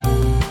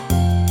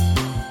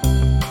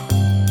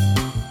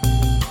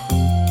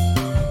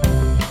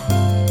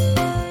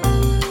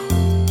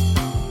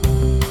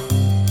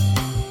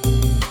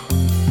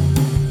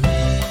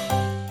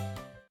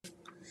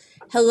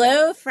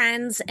Hello,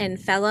 friends and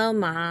fellow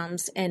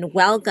moms, and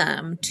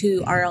welcome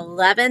to our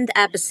 11th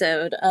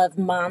episode of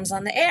Moms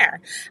on the Air.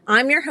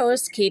 I'm your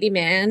host, Katie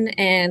Mahon,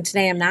 and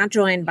today I'm not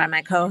joined by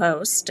my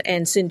co-host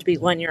and soon-to-be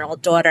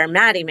one-year-old daughter,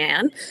 Maddie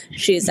Mahon.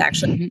 She's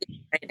actually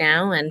right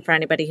now, and for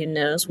anybody who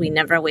knows, we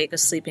never wake a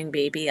sleeping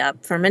baby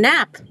up from a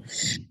nap.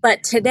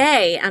 But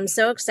today, I'm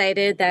so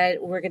excited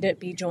that we're going to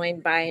be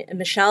joined by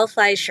Michelle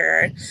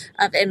Fleischer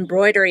of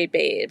Embroidery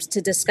Babes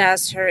to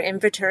discuss her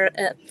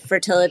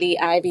infertility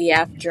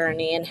IVF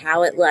journey and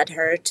how it led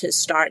her to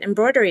start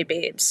Embroidery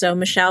Babes. So,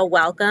 Michelle,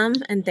 welcome,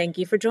 and thank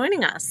you for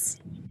joining us.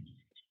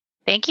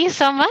 Thank you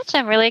so much.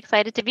 I'm really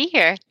excited to be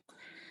here.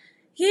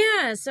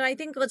 Yeah, so I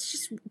think let's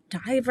just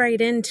dive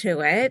right into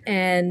it.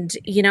 And,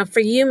 for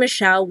you,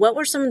 Michelle, what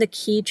were some of the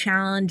key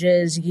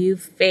challenges you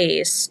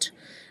faced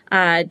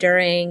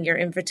during your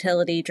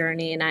infertility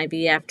journey and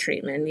IVF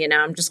treatment?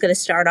 I'm just going to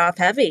start off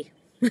heavy.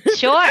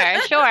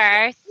 Sure.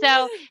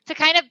 So to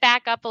kind of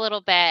back up a little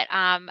bit,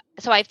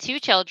 so I have two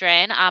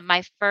children.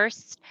 My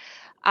first,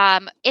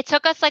 it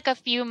took us like a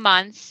few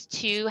months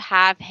to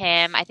have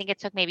him. I think it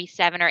took maybe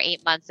 7 or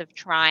 8 months of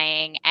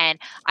trying, and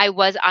I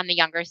was on the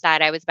younger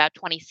side. I was about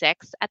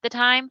 26 at the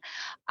time.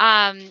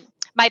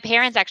 My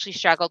parents actually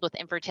struggled with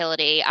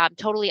infertility,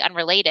 totally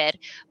unrelated,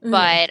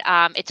 but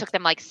it took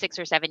them like 6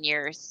 or 7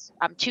 years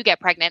to get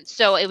pregnant.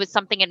 So it was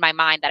something in my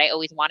mind that I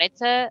always wanted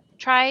to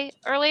try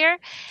earlier.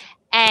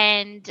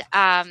 And,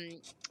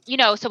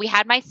 so we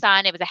had my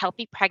son. It was a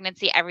healthy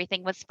pregnancy.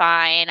 Everything was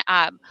fine.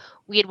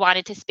 We had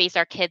wanted to space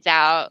our kids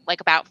out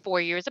like about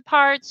 4 years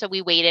apart. So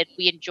we waited.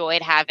 We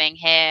enjoyed having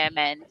him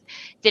and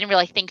didn't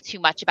really think too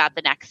much about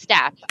the next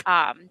step.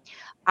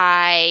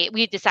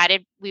 We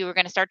decided we were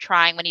going to start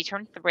trying when he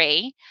turned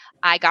 3.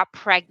 I got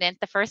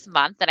pregnant the first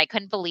month and I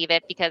couldn't believe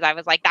it because I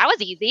was like, that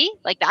was easy.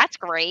 Like, that's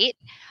great.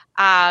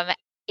 8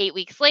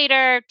 weeks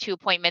later, 2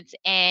 appointments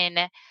in,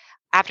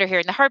 after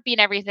hearing the heartbeat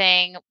and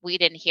everything, we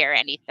didn't hear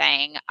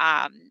anything.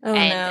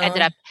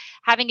 Ended up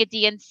having a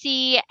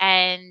DNC,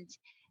 and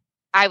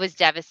I was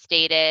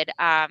devastated.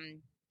 I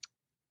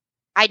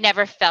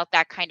never felt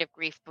that kind of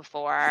grief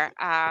before.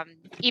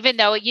 Even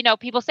though,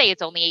 people say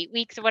it's only 8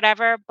 weeks or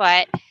whatever,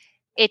 but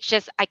it's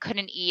just, I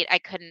couldn't eat.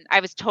 I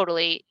was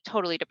totally,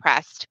 totally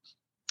depressed.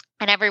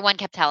 And everyone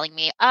kept telling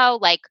me,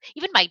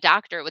 even my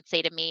doctor would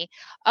say to me,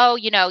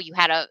 you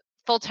had a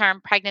full-term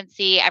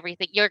pregnancy,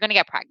 everything, you're going to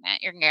get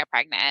pregnant. You're going to get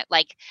pregnant.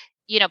 Like,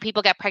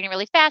 people get pregnant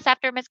really fast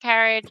after a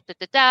miscarriage.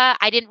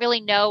 I didn't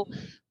really know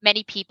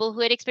many people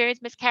who had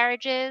experienced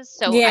miscarriages.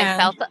 So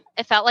yeah.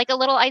 I felt like a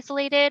little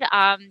isolated.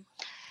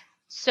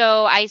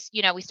 So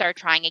we started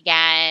trying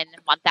again,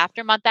 month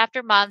after month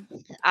after month,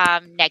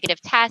 negative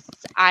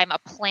tests. I'm a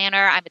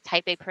planner. I'm a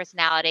type A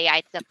personality.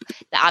 I took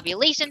the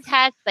ovulation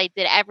tests. I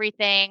did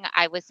everything.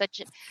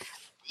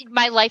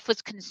 My life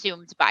was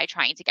consumed by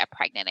trying to get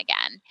pregnant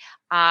again.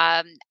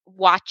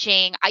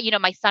 Watching,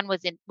 my son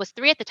was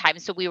 3 at the time.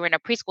 So we were in a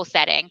preschool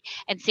setting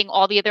and seeing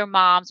all the other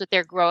moms with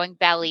their growing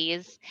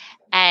bellies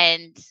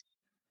and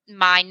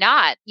mine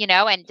not,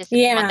 and just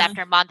month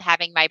after month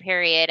having my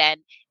period.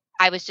 And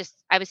I was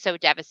so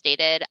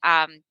devastated.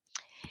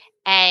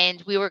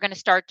 And we were going to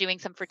start doing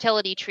some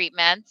fertility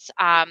treatments.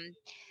 And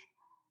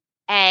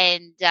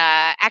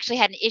actually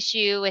had an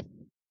issue with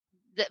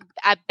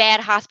a bad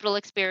hospital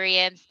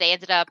experience. They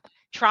ended up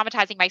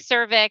traumatizing my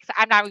cervix.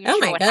 I'm not even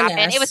sure what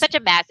happened. It was such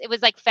a mess. It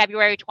was like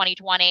February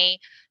 2020.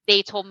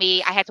 They told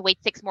me I had to wait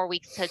 6 more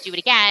weeks to do it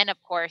again.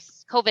 Of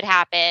course, COVID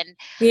happened.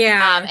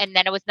 Yeah. And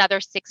then it was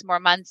another 6 more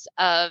months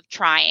of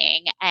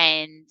trying.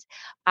 And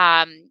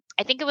I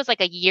think it was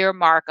like a year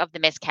mark of the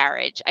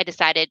miscarriage. I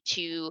decided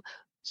to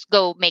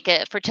go make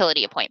a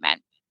fertility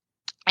appointment.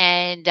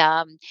 And,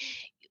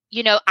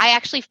 I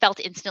actually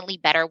felt instantly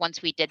better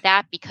once we did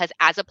that because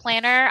as a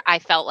planner, I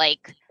felt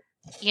like,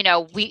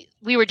 we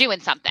were doing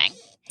something.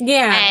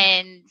 Yeah.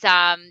 And,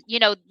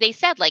 they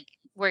said like,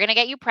 we're going to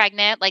get you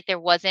pregnant. Like there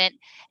wasn't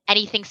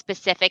anything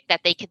specific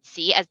that they could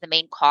see as the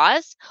main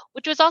cause,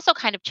 which was also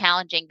kind of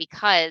challenging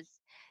because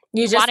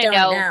you just want to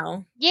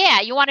know.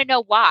 Yeah. You want to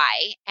know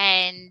why.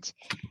 And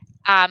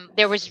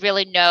there was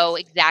really no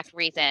exact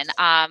reason.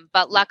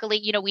 But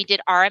luckily, we did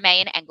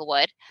RMA in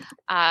Englewood.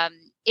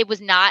 It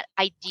was not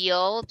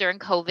ideal during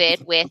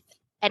COVID with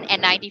an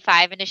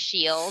N95 and a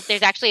shield.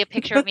 There's actually a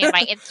picture of me on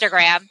my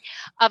Instagram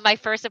of my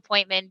first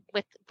appointment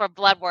for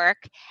blood work.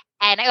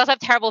 And I also have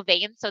terrible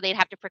veins, so they'd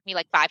have to prick me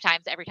like 5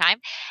 times every time.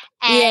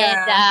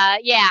 And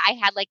I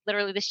had like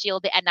literally the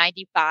shield, the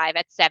N95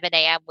 at 7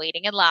 a.m.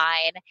 waiting in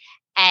line.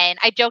 And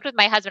I joked with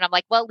my husband, I'm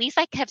like, well, at least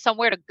I have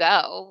somewhere to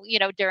go,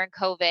 during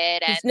COVID.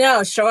 And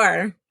no,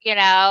 sure.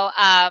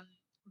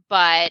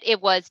 But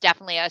it was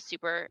definitely a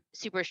super,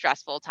 super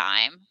stressful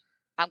time.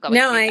 I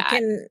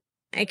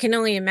can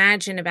only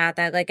imagine about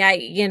that. Like I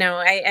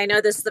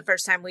know this is the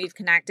first time we've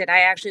connected.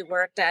 I actually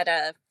worked at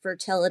a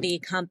fertility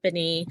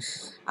company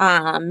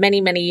many,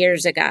 many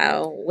years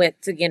ago with,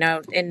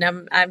 and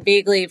I'm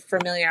vaguely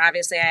familiar.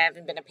 Obviously I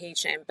haven't been a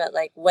patient, but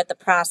like what the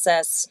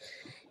process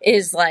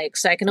is like.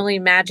 So I can only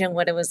imagine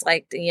what it was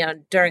like,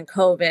 during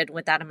COVID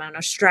with that amount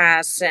of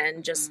stress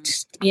and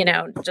just,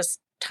 just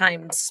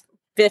times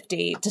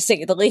 50 to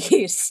say the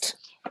least.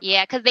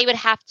 Yeah, because they would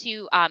have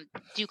to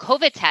do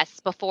COVID tests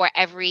before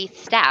every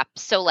step.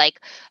 So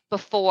like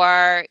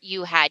before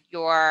you had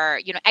your,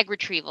 egg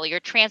retrieval,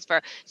 your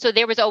transfer. So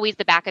there was always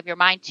the back of your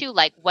mind too,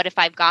 like, what if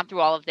I've gone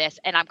through all of this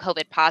and I'm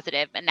COVID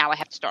positive and now I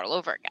have to start all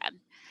over again?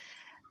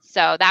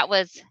 So that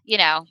was,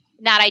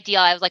 not ideal.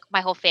 I was like,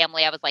 my whole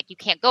family, I was like, you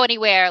can't go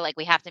anywhere. Like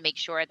we have to make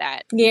sure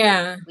that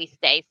Yeah. we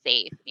stay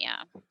safe.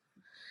 Yeah.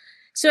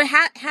 So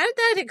how did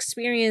that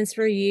experience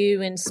for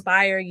you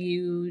inspire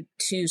you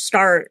to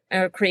start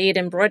or create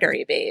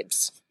Embroidery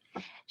Babes?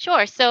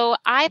 Sure. So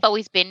I've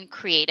always been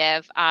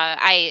creative.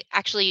 I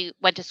actually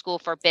went to school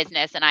for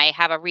business and I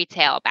have a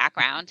retail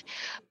background,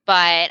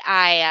 but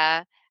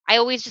I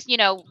always just,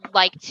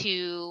 like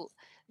to,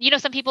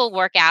 some people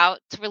work out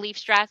to relieve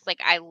stress.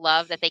 Like I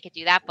love that they could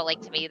do that, but like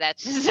to me, that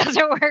just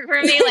doesn't work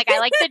for me. Like I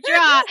like to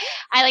draw.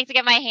 I like to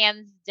get my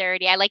hands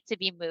dirty. I like to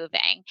be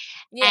moving.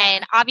 Yeah.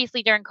 And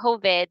obviously during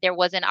COVID, there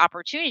wasn't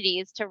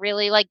opportunities to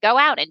really like go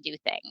out and do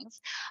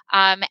things.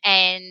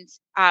 And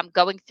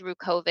going through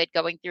COVID,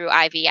 going through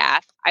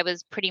IVF, I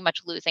was pretty much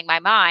losing my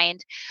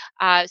mind.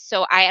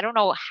 So I don't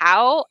know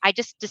how. I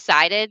just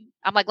decided,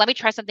 I'm like, let me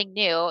try something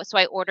new. So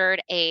I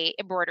ordered a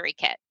embroidery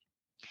kit.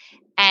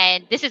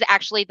 And this is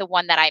actually the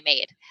one that I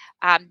made.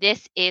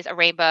 This is a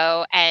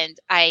rainbow, and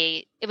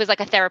it was like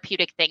a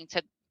therapeutic thing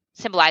to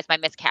symbolize my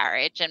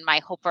miscarriage and my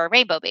hope for a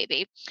rainbow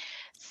baby.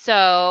 So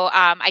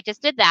I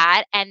just did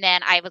that, and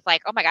then I was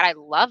like, oh my God, I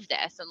love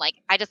this. And like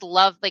I just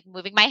love like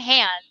moving my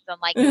hands, and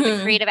like it was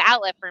a creative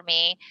outlet for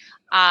me.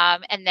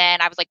 And then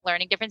I was like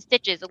learning different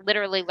stitches,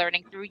 literally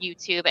learning through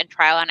YouTube and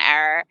trial and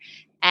error.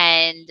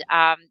 And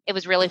it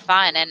was really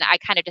fun, and I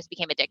kind of just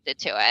became addicted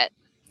to it.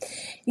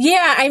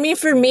 Yeah, I mean,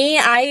 for me,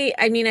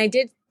 I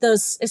did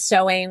those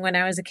sewing when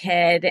I was a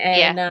kid,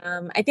 Yeah.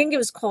 and I think it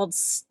was called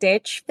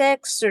Stitch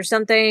Fix or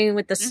something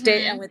with the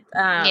stitch Mm-hmm. with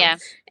Yeah.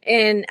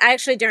 and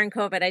actually during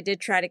COVID, I did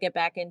try to get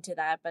back into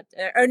that, but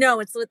or no,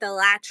 it's with the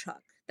latch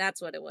hook.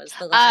 That's what it was,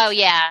 the latch Oh hook.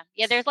 yeah.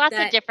 Yeah, there's lots of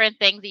That different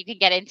things that you can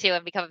get into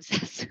and become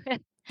obsessed with.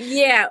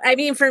 Yeah, I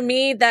mean, for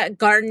me, that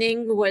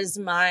gardening was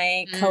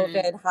my Mm,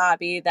 COVID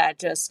hobby that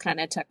just kind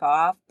of took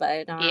off.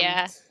 But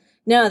yeah.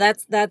 no,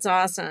 that's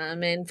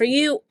awesome. And for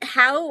you,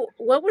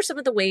 what were some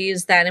of the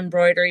ways that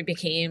embroidery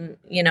became,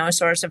 a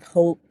source of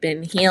hope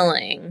and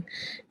healing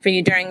for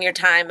you during your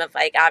time of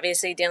like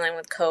obviously dealing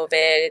with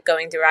COVID,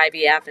 going through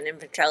IVF and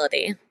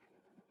infertility?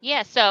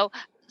 Yeah, so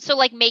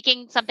like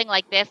making something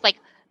like this, like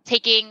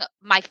taking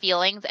my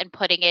feelings and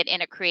putting it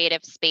in a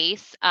creative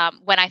space.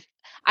 When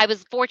I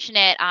was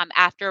fortunate,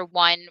 after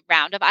one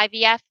round of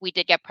IVF, we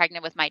did get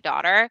pregnant with my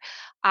daughter.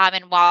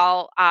 And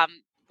while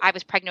I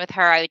was pregnant with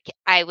her,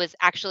 I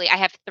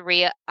have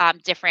three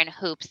different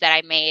hoops that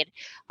I made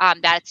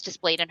that's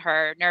displayed in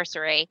her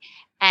nursery.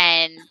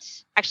 And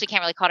actually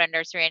can't really call it a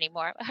nursery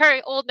anymore.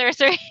 Her old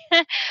nursery.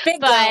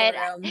 Big girl But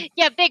room.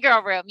 yeah, big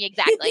girl room,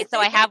 exactly. So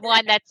I have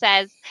one that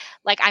says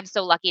like, I'm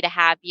so lucky to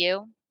have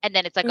you. And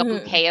then it's like a Hmm.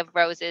 bouquet of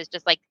roses,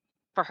 just like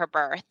for her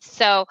birth.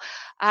 So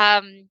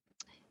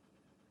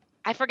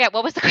I forget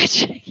what was the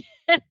question.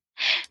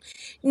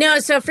 No,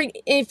 so for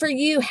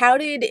you, how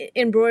did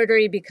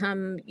embroidery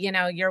become,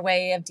 your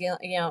way of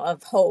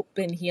of hope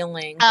and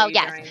healing for Oh, you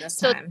yes. during this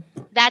So time?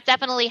 that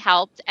definitely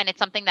helped. And it's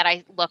something that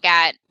I look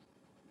at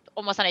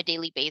almost on a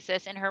daily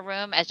basis in her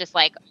room as just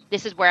like,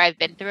 this is where I've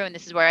been through and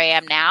this is where I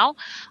am now.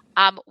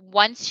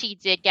 Once she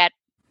did get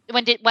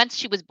once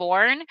she was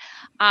born,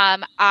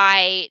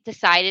 I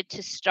decided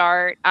to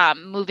start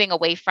moving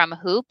away from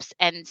hoops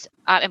and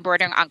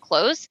embroidering on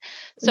clothes.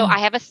 So I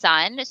have a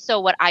son. So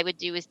what I would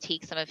do is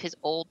take some of his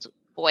old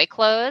boy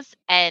clothes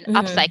and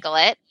Mm-hmm.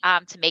 upcycle it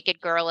to make it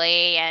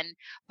girly and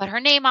put her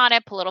name on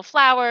it, put little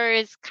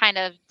flowers, kind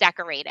of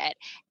decorate it.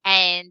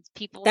 And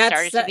people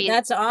started to be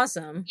That's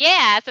awesome.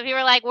 yeah. So people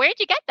were like, where'd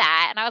you get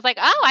that? And I was like,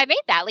 oh, I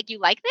made that. Like, you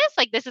like this?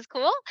 Like, this is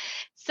cool.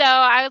 So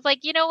I was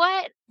like, you know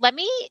what? Let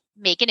me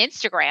make an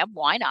Instagram.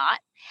 Why not?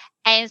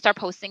 And start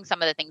posting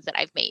some of the things that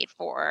I've made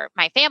for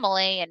my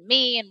family and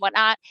me and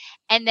whatnot.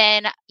 And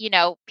then,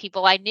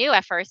 people I knew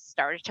at first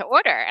started to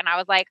order. And I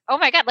was like, oh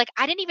my God, like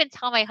I didn't even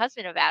tell my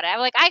husband about it. I'm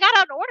like, I got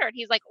an order. And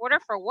he's like, order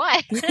for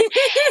what? And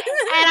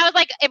I was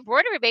like,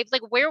 embroidery babes,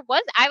 like where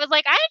was I was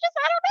like, I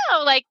don't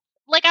know. Like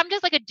I'm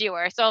just like a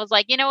doer. So I was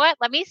like, you know what?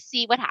 Let me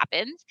see what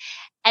happens.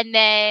 And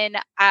then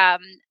I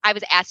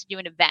was asked to do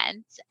an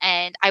event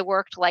and I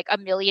worked like a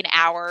million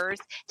hours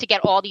to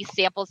get all these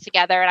samples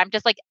together. And I'm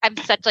just like, I'm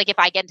such like, if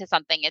I get into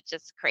something, it's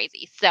just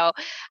crazy. So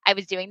I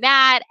was doing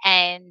that.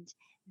 And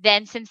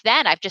then since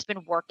then, I've just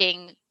been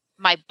working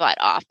my butt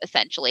off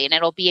essentially. And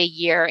it'll be a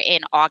year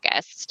in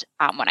August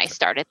when I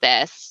started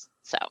this.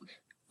 So.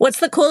 What's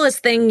the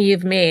coolest thing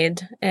you've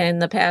made in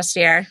the past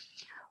year?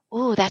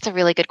 Oh, that's a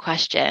really good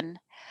question.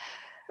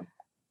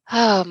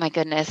 Oh my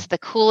goodness. The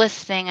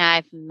coolest thing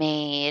I've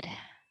made.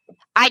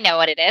 I know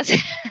what it is.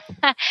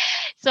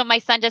 So my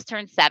son just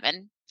turned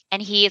 7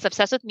 and he is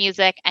obsessed with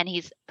music and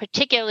he's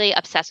particularly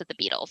obsessed with the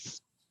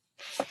Beatles.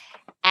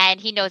 And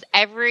he knows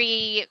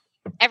every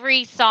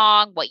every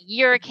song, what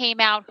year it came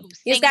out, who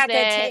He's sings got good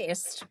it.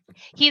 taste.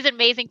 He's an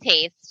amazing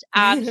taste.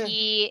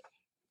 He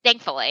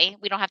Thankfully,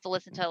 we don't have to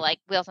listen to like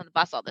Wheels on the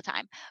Bus all the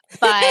time.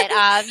 But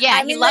yeah,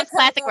 I'm he in the loves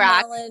classic Coco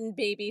rock. Melon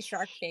baby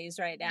shark phase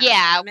right now, so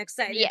Yeah, I'm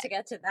excited yeah. to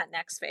get to that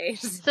next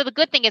phase. So the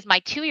good thing is my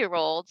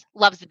 2-year-old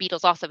loves the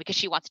Beatles also because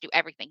she wants to do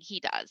everything he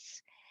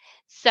does.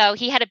 So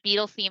he had a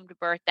Beatles themed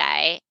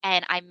birthday,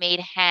 and I made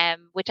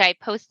him, which I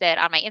posted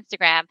on my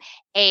Instagram,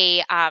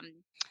 a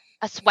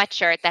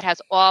sweatshirt that has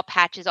all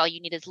patches, all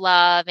you need is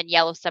love, and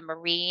yellow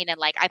submarine, and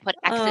like I put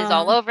X's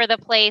all Oh, over the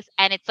place,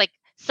 and it's like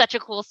such a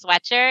cool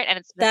sweatshirt, and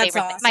it's that's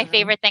my awesome.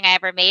 favorite thing I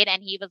ever made.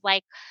 And he was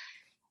like,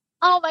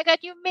 "Oh my God,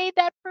 you made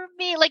that for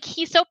me!" Like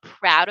he's so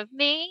proud of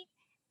me,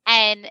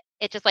 and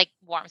it just like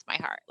warms my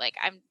heart. Like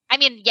I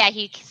mean, yeah,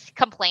 he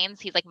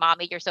complains. He's like,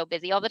 "Mommy, you're so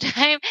busy all the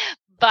time,"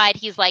 but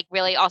he's like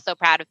really also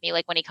proud of me.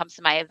 Like when he comes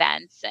to my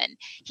events and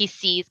he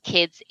sees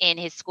kids in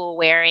his school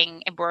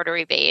wearing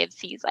embroidery babes,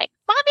 he's like,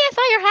 "Mommy, I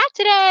saw your hat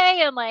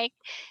today," and like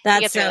he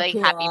That's gets so really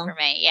happy for cool.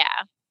 me.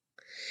 Yeah.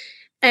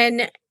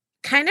 And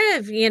kind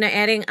of,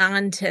 adding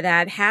on to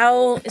that,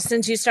 how,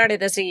 since you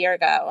started this a year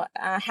ago,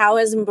 how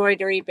has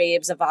Embroidery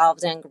Babes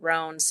evolved and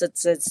grown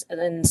since its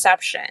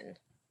inception?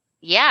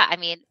 Yeah, I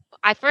mean,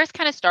 I first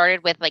kind of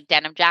started with like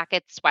denim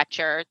jackets,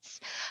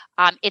 sweatshirts.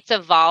 It's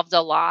evolved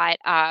a lot.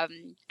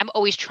 I'm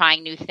always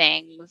trying new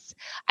things.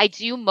 I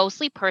do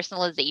mostly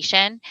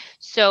personalization.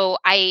 So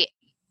I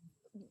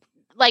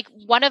like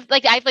one of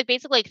like I have like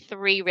basically like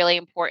 3 really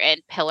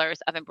important pillars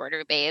of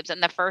Embroidery Babes.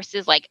 And the first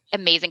is like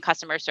amazing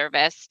customer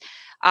service.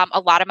 A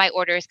lot of my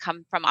orders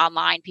come from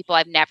online, people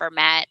I've never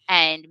met,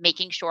 and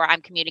making sure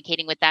I'm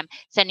communicating with them,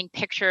 sending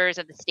pictures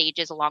of the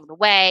stages along the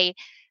way,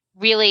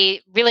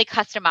 really, really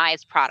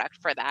customized product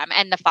for them,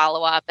 and the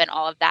follow up and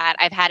all of that.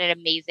 I've had an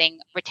amazing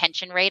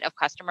retention rate of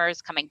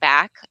customers coming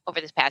back over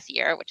this past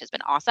year, which has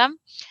been awesome.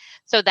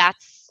 So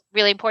that's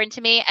really important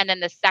to me. And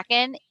then the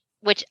second,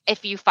 which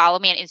if you follow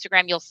me on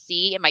Instagram, you'll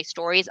see in my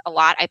stories a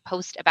lot, I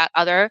post about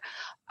other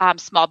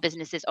small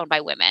businesses owned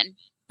by women,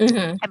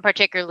 Hmm. and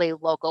particularly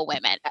local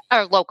women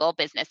or local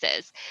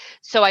businesses.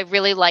 So I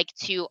really like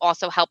to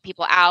also help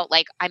people out.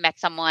 Like I met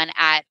someone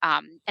at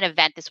an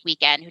event this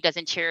weekend who does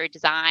interior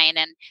design,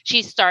 and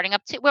she's starting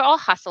up to, we're all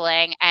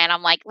hustling. And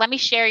I'm like, let me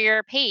share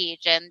your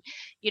page. And,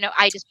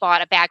 I just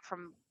bought a bag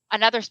from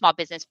another small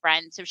business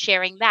friend. So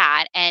sharing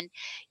that and,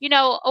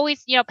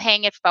 always,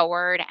 paying it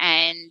forward.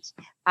 And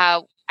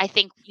I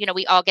think,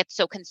 we all get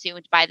so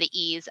consumed by the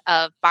ease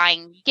of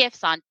buying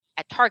gifts on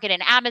at Target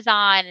and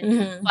Amazon,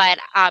 Hmm.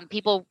 but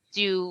people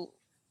do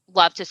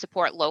love to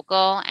support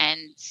local,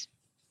 and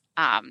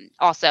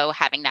also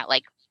having that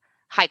like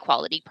high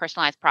quality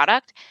personalized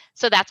product.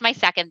 So that's my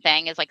second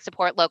thing is like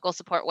support local,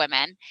 support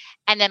women.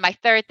 And then my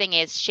third thing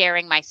is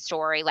sharing my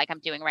story like I'm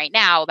doing right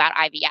now about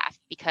IVF,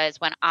 because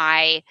when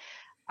I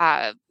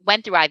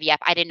went through IVF,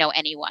 I didn't know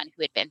anyone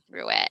who had been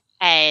through it.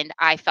 And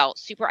I felt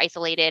super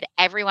isolated.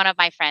 Every one of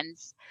my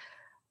friends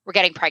were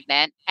getting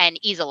pregnant and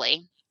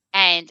easily.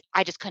 And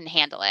I just couldn't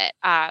handle it.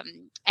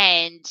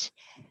 And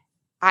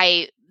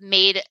I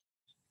made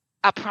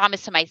a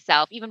promise to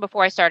myself, even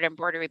before I started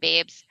Embroidery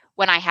Babes,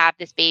 when I have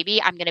this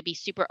baby, I'm going to be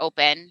super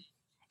open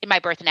in my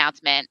birth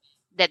announcement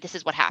that this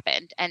is what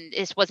happened. And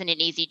this wasn't an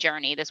easy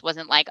journey. This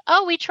wasn't like,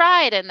 oh, we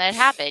tried and it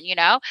happened,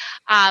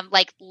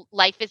 like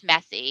life is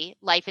messy,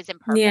 life is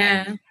imperfect.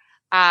 Yeah,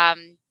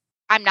 Um,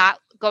 I'm not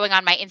going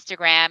on my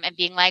Instagram and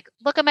being like,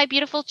 look at my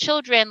beautiful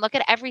children, look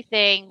at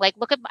everything. Like,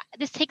 look at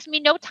this takes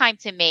me no time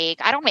to make.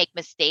 I don't make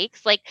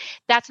mistakes. Like,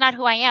 that's not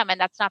who I am, and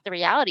that's not the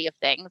reality of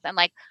things. And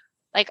like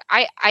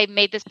I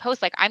made this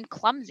post like I'm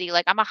clumsy,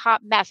 like I'm a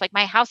hot mess, like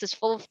my house is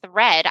full of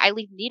thread, I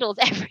leave needles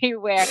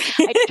everywhere,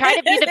 I try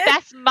to be the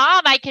best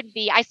mom I can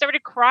be. I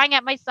started crying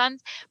at my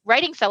son's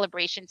writing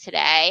celebration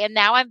today, and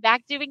now I'm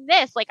back doing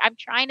this. Like I'm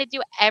trying to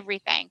do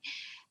everything,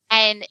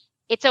 and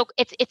it's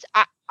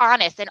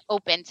honest and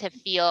open to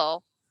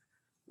feel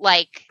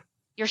like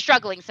you're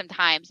struggling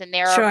sometimes. And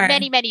there are sure.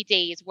 many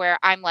days where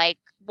I'm like,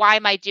 why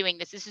am I doing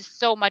this? This is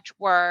so much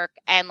work.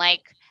 And like,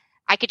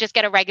 I could just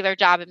get a regular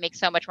job and make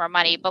so much more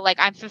money, but like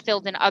I'm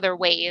fulfilled in other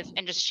ways,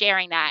 and just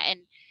sharing that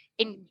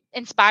and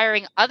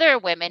inspiring other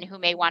women who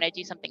may want to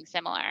do something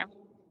similar.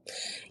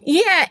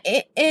 Yeah,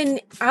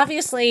 and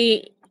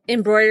obviously,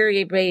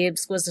 Embroidery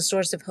Babes was a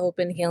source of hope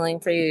and healing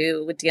for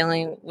you with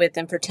dealing with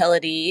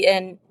infertility.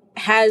 And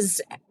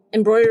has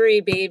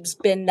Embroidery Babes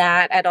been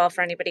that at all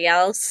for anybody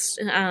else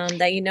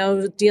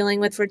that dealing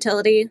with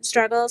fertility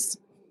struggles?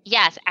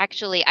 Yes,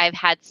 actually, I've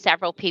had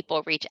several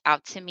people reach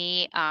out to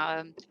me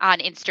on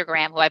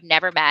Instagram who I've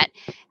never met.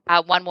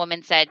 One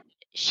woman said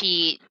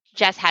she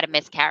just had a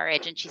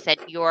miscarriage, and she said,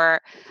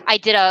 I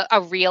did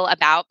a reel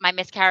about my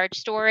miscarriage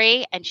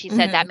story, and she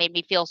said that Hmm. made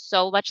me feel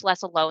so much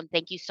less alone.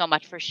 Thank you so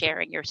much for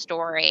sharing your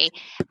story.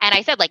 And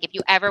I said, like, if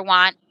you ever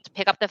want to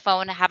pick up the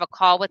phone and have a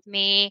call with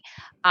me,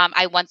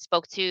 I once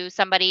spoke to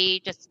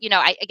somebody just,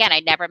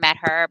 I never met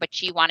her, but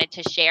she wanted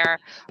to share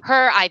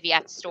her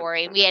IVF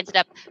story. And we ended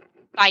up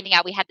finding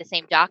out we had the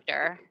same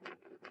doctor.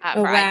 Oh,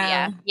 for IVF.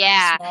 wow.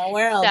 Yeah. Small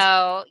world.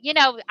 So,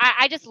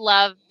 I just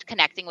love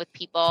connecting with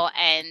people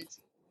and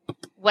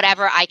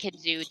whatever I can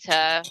do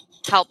to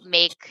help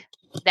make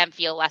them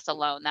feel less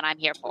alone, then I'm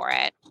here for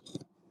it.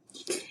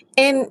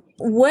 And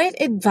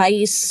what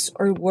advice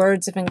or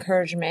words of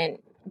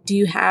encouragement do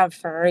you have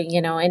for,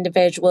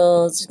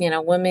 individuals,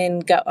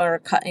 women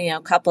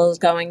couples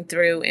going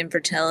through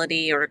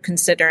infertility or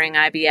considering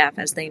IVF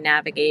as they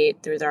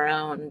navigate through their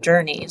own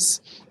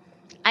journeys?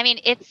 I mean,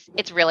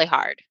 it's really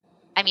hard.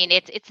 I mean,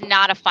 it's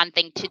not a fun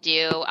thing to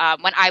do.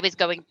 When I was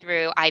going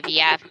through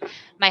IVF,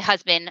 my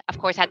husband, of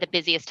course, had the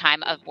busiest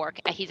time of work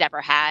he's ever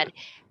had,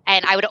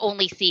 and I would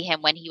only see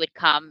him when he would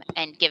come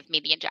and give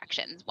me the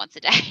injections once a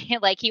day.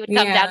 Like he would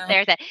come Yeah.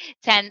 downstairs at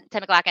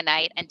 10 o'clock at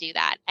night and do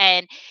that,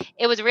 and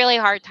it was a really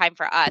hard time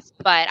for us.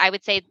 But I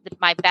would say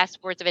my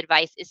best words of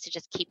advice is to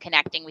just keep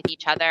connecting with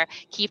each other,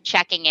 keep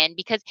checking in,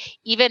 because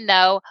even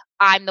though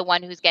I'm the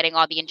one who's getting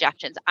all the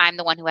injections, I'm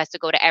the one who has to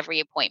go to every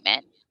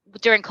appointment.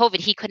 During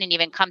COVID, he couldn't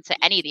even come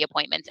to any of the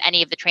appointments,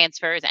 any of the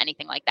transfers,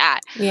 anything like that.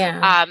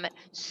 Yeah.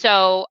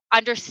 So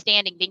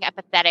understanding, being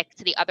empathetic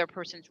to the other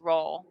person's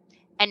role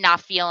and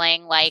not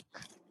feeling like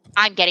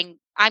I'm going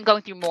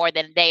through more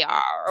than they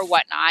are or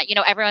whatnot.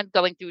 Everyone's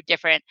going through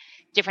different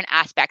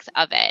aspects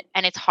of it.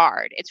 And it's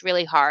hard. It's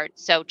really hard.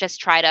 So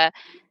just try to,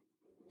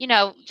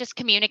 just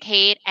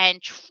communicate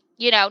and,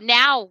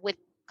 now with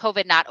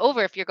COVID not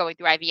over, if you're going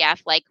through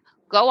IVF, like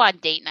go on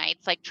date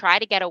nights, like try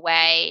to get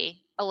away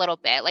a little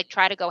bit, like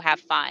try to go have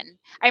fun.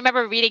 I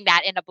remember reading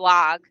that in a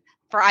blog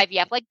for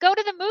IVF, like go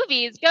to the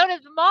movies, go to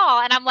the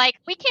mall. And I'm like,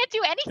 we can't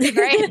do anything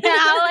right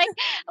now. Like,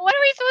 what are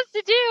we supposed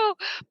to do?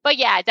 But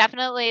yeah,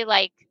 definitely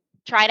like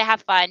try to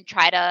have fun,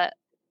 try to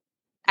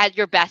at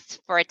your best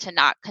for it to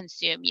not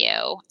consume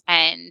you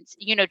and,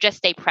 just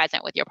stay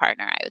present with your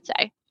partner, I would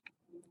say.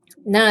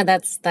 No,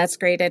 that's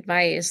great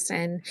advice.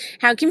 And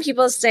how can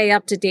people stay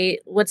up to date?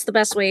 What's the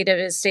best way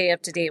to stay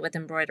up to date with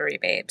Embroidery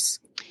Babes?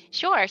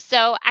 Sure.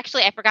 So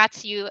actually, I forgot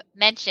to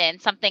mention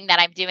something that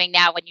I'm doing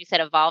now when you said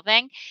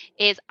evolving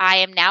is I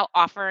am now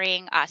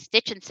offering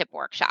stitch and sip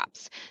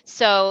workshops.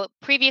 So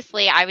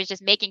previously, I was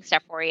just making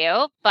stuff for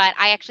you, but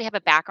I actually have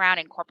a background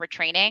in corporate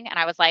training. And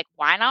I was like,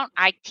 why don't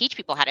I teach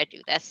people how to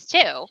do this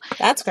too?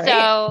 That's great.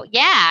 So,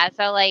 yeah.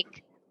 So,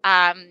 like,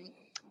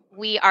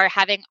 we are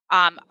having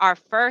our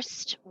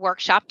first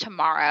workshop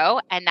tomorrow,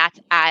 and that's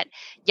at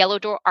Yellow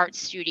Door Art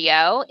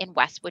Studio in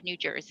Westwood, New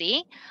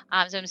Jersey.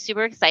 So I'm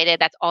super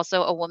excited. That's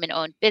also a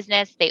woman-owned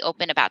business. They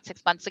opened about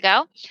 6 months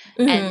ago,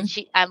 and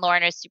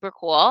Lauren is super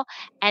cool.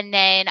 And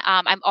then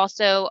I'm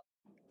also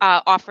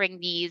offering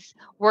these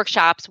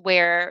workshops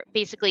where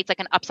basically it's like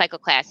an upcycle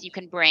class. You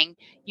can bring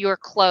your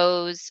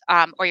clothes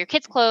or your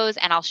kids' clothes,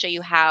 and I'll show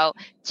you how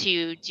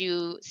to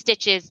do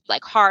stitches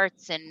like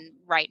hearts and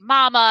write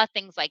mama,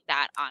 things like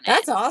that on it.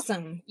 That's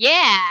awesome.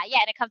 Yeah.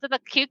 And it comes with a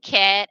cute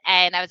kit.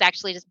 And I was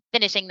actually just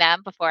finishing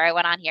them before I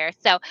went on here.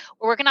 So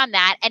we're working on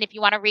that. And if you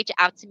want to reach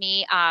out to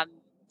me,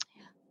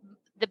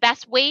 the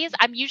best ways,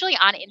 I'm usually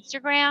on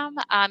Instagram.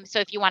 So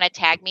if you want to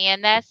tag me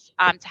in this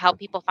to help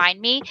people find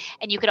me,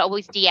 and you could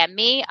always DM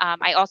me.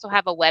 I also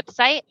have a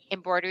website,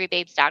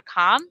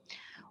 embroiderybabes.com,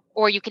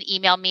 or you can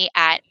email me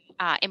at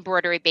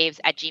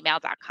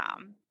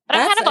embroiderybabes@gmail.com. But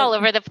I'm kind of all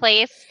over the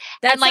place.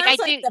 That and like sounds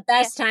I like do the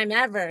best time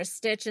ever.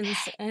 Stitch and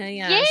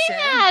yeah.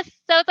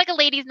 So it's like a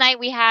ladies' night.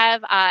 We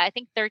have I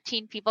think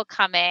 13 people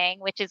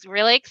coming, which is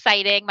really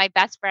exciting. My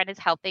best friend is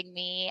helping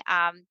me,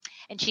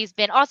 and she's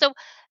been also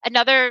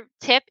another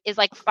tip is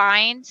like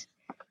find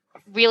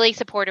really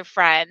supportive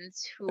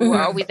friends who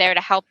are always there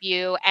to help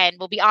you and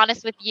will be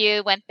honest with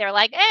you when they're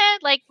like,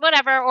 like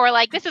whatever, or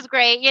like this is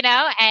great,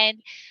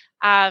 and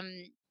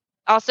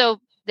also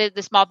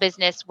the small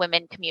business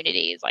women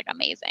community is like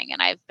amazing.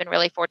 And I've been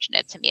really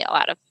fortunate to meet a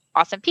lot of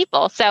awesome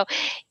people. So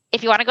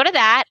if you want to go to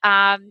that,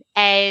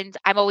 and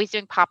I'm always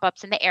doing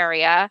pop-ups in the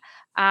area.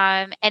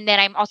 And then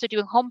I'm also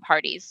doing home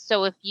parties.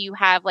 So if you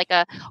have like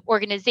a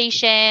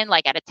organization,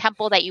 like at a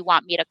temple that you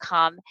want me to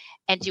come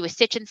and do a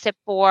stitch and sip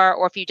for,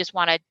 or if you just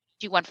want to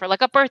do one for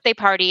like a birthday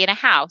party in a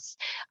house,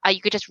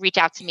 you could just reach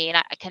out to me and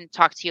I can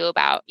talk to you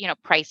about,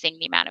 pricing,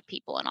 the amount of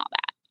people and all that.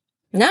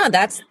 No,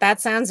 that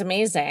sounds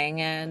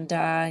amazing. And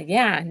I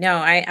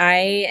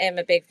am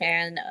a big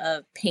fan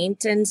of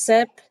paint and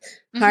sip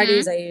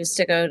parties. I used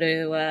to go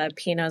to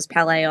Pino's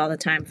Palais all the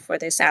time before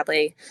they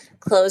sadly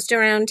closed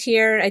around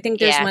here. I think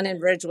there's one in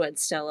Ridgewood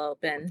still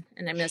open,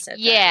 and I miss it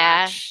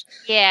very much.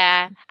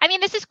 Yeah. I mean,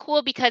 this is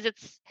cool because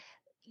it's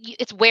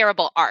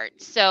wearable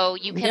art. So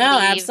you can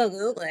leave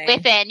absolutely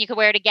with it and you can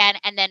wear it again.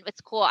 And then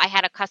it's cool. I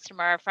had a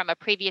customer from a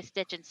previous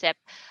Stitch and Sip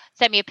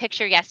send me a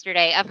picture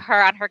yesterday of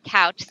her on her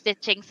couch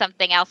stitching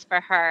something else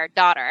for her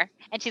daughter.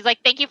 And she's like,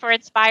 thank you for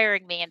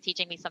inspiring me and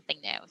teaching me something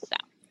new. So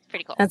it's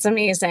pretty cool. That's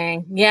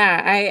amazing.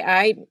 Yeah,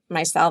 I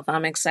myself,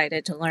 I'm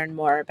excited to learn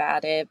more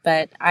about it.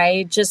 But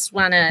I just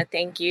want to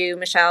thank you,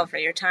 Michelle, for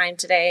your time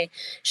today,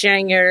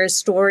 sharing your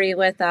story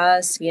with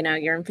us.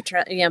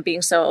 Your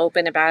being so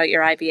open about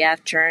your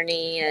IVF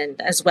journey, and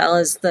as well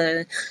as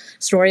the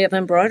story of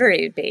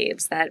Embroidery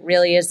Babes. That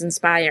really is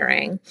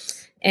inspiring.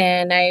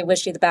 And I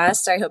wish you the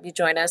best. I hope you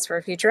join us for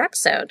a future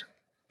episode.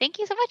 Thank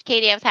you so much,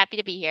 Katie. I was happy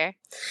to be here.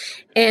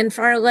 And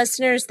for our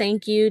listeners,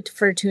 thank you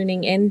for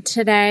tuning in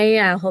today.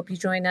 I hope you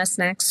join us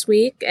next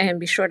week. And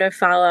be sure to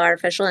follow our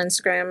official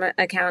Instagram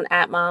account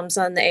at Moms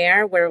on the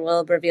Air, where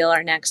we'll reveal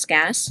our next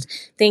guest.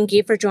 Thank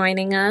you for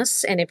joining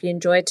us. And if you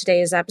enjoyed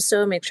today's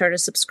episode, make sure to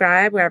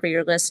subscribe wherever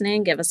you're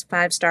listening. Give us a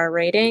 5-star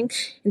rating.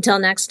 Until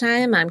next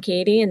time, I'm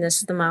Katie, and this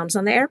is the Moms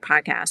on the Air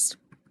podcast.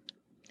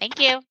 Thank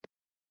you.